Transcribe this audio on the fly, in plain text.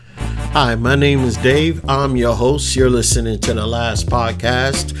Hi, my name is Dave. I'm your host. You're listening to The Last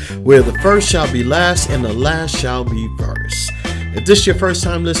Podcast, where the first shall be last and the last shall be first. If this is your first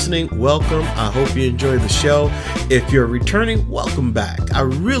time listening, welcome. I hope you enjoy the show. If you're returning, welcome back. I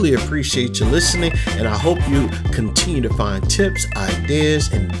really appreciate you listening, and I hope you continue to find tips,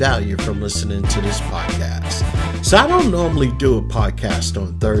 ideas, and value from listening to this podcast. So I don't normally do a podcast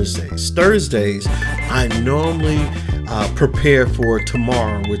on Thursdays. Thursdays, I normally prepare for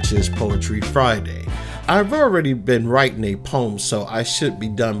tomorrow, which is Poetry Friday. I've already been writing a poem, so I should be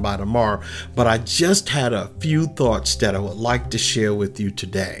done by tomorrow, but I just had a few thoughts that I would like to share with you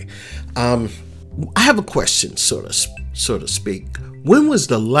today. I have a question, so to speak. When was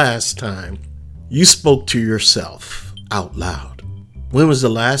the last time you spoke to yourself out loud? When was the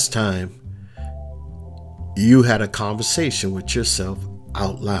last time you had a conversation with yourself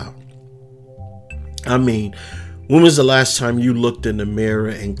out loud? I mean, when was the last time you looked in the mirror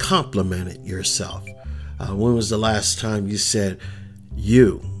and complimented yourself? When was the last time you said,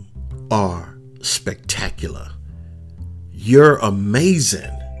 "You are spectacular. You're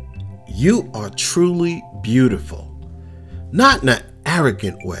amazing. You are truly beautiful." Not in an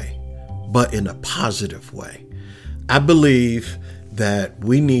arrogant way, but in a positive way. I believe that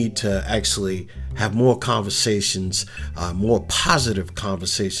we need to actually have more conversations, more positive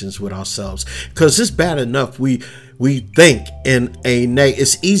conversations with ourselves, because it's bad enough we think in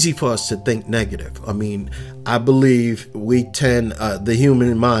it's easy for us to think negative. I mean, I believe the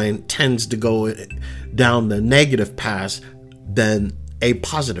human mind tends to go down the negative path than a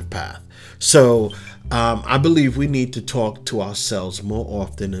positive path. So I believe we need to talk to ourselves more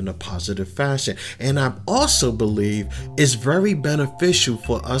often in a positive fashion. And I also believe it's very beneficial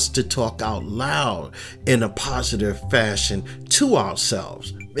for us to talk out loud in a positive fashion to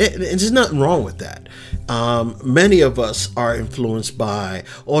ourselves. There's nothing wrong with that. Many of us are influenced by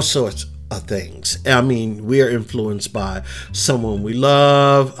all sorts of things. I mean, we are influenced by someone we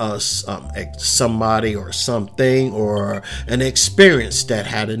love, somebody or something, or an experience that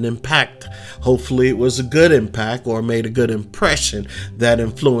had an impact. Hopefully it was a good impact or made a good impression that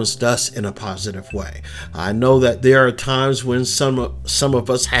influenced us in a positive way. I know that there are times when some of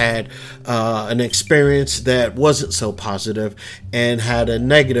us had an experience that wasn't so positive and had a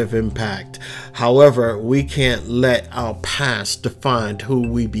negative impact. However, we can't let our past define who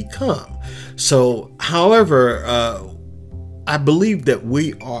we become. So, however, I believe that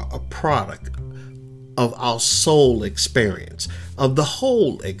we are a product of our soul experience, of the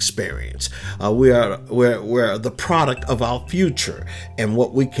whole experience. We're the product of our future and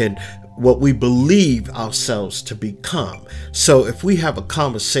what we believe ourselves to become. So if we have a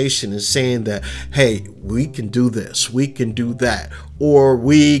conversation and saying that, hey, we can do this, we can do that, or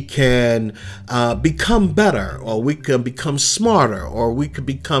we can become better, or we can become smarter, or we can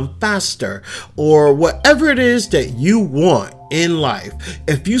become faster, or whatever it is that you want in life,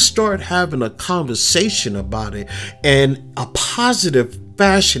 if you start having a conversation about it in a positive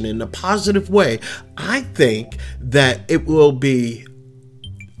fashion, in a positive way, I think that it will be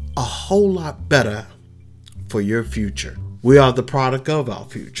a whole lot better for your future. We are the product of our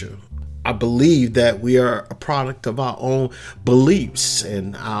future. I believe that we are a product of our own beliefs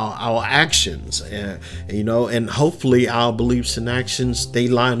and our actions, and hopefully our beliefs and actions, they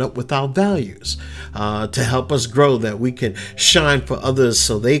line up with our values to help us grow, that we can shine for others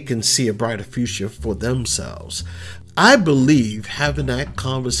so they can see a brighter future for themselves. I believe having that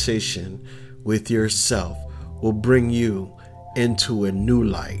conversation with yourself will bring you into a new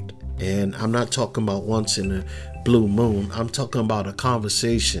light. And I'm not talking about once in a blue moon. I'm talking about a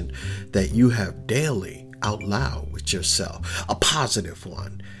conversation that you have daily out loud with yourself, a positive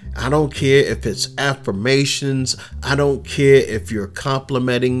one. I don't care if it's affirmations. I don't care if you're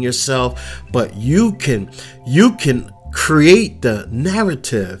complimenting yourself, but you can create the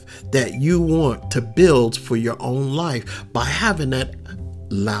narrative that you want to build for your own life by having that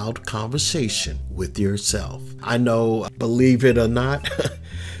loud conversation with yourself. I know, believe it or not,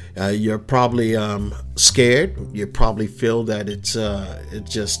 you're probably scared. You probably feel that it's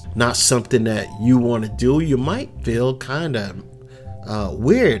just not something that you want to do. You might feel kind of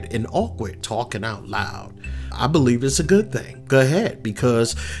weird and awkward talking out loud. I believe it's a good thing. Go ahead,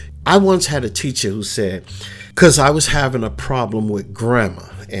 because I once had a teacher who said, because I was having a problem with grammar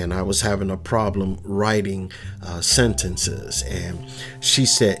and I was having a problem writing sentences, and she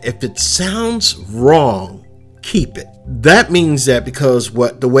said, if it sounds wrong, keep it. That means that because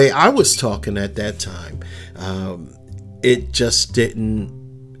the way I was talking at that time,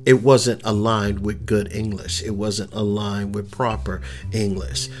 it wasn't aligned with good English. It wasn't aligned with proper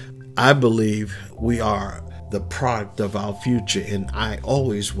English. I believe we are the product of our future, and I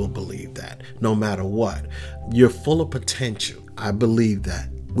always will believe that, no matter what. You're full of potential. I believe that.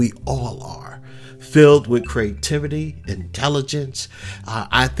 We all are. Filled with creativity, intelligence.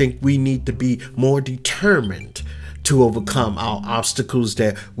 I think we need to be more determined to overcome our obstacles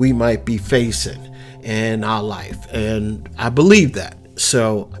that we might be facing in our life. And I believe that.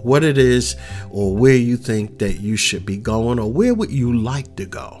 So what it is, or where you think that you should be going, or where would you like to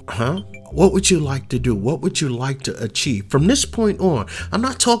go? What would you like to do? What would you like to achieve from this point on? I'm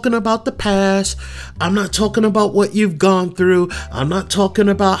not talking about the past. I'm not talking about what you've gone through. I'm not talking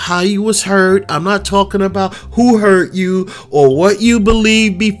about how you was hurt. I'm not talking about who hurt you or what you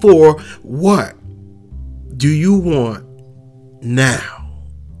believed before. What do you want now?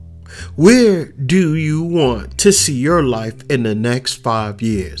 Where do you want to see your life in the next 5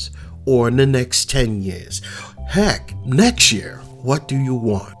 years or in the next 10 years? Heck, next year. What do you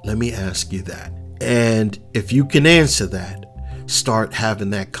want? Let me ask you that. And if you can answer that, start having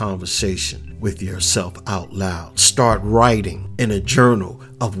that conversation with yourself out loud. Start writing in a journal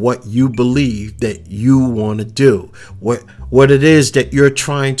of what you believe that you want to do, what it is that you're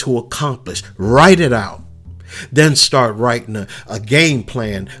trying to accomplish. Write it out. Then start writing a game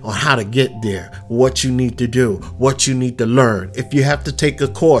plan on how to get there, what you need to do, what you need to learn. If you have to take a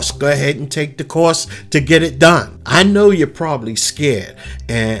course, go ahead and take the course to get it done. I know you're probably scared,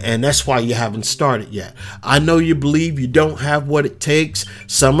 and that's why you haven't started yet. I know you believe you don't have what it takes.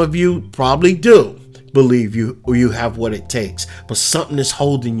 Some of you probably do believe you have what it takes, but something is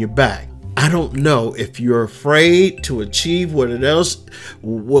holding you back. I don't know if you're afraid to achieve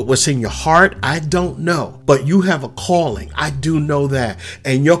what's in your heart. I don't know, but you have a calling. I do know that.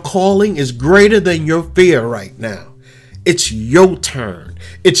 And your calling is greater than your fear right now. It's your turn.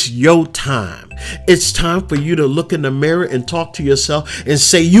 It's your time. It's time for you to look in the mirror and talk to yourself and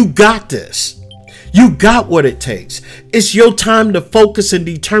say, you got this. You got what it takes. It's your time to focus and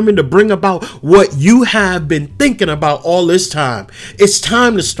determine to bring about what you have been thinking about all this time. It's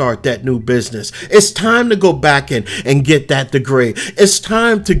time to start that new business. It's time to go back and get that degree. It's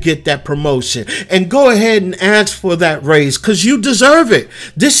time to get that promotion and go ahead and ask for that raise because you deserve it.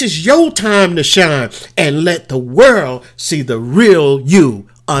 This is your time to shine and let the world see the real you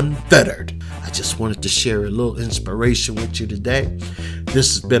unfettered. I just wanted to share a little inspiration with you today.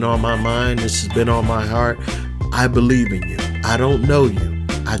 This has been on my mind. This has been on my heart. I believe in you. I don't know you.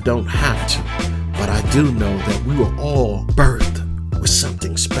 I don't have to. But I do know that we were all birthed with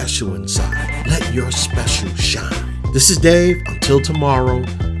something special inside. Let your special shine. This is Dave. Until tomorrow,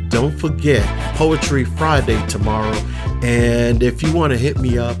 don't forget Poetry Friday tomorrow. And if you want to hit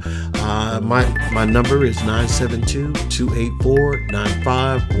me up, my number is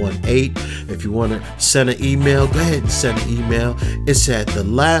 972-284-9518. If you want to send an email, go ahead and send an email. It's at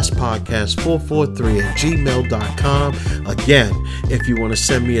thelastpodcast443@gmail.com. Again, if you want to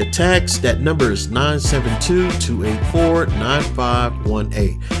send me a text, that number is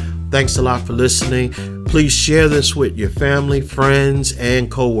 972-284-9518. Thanks a lot for listening. Please share this with your family, friends, and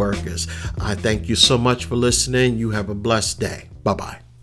coworkers. I thank you so much for listening. You have a blessed day. Bye-bye.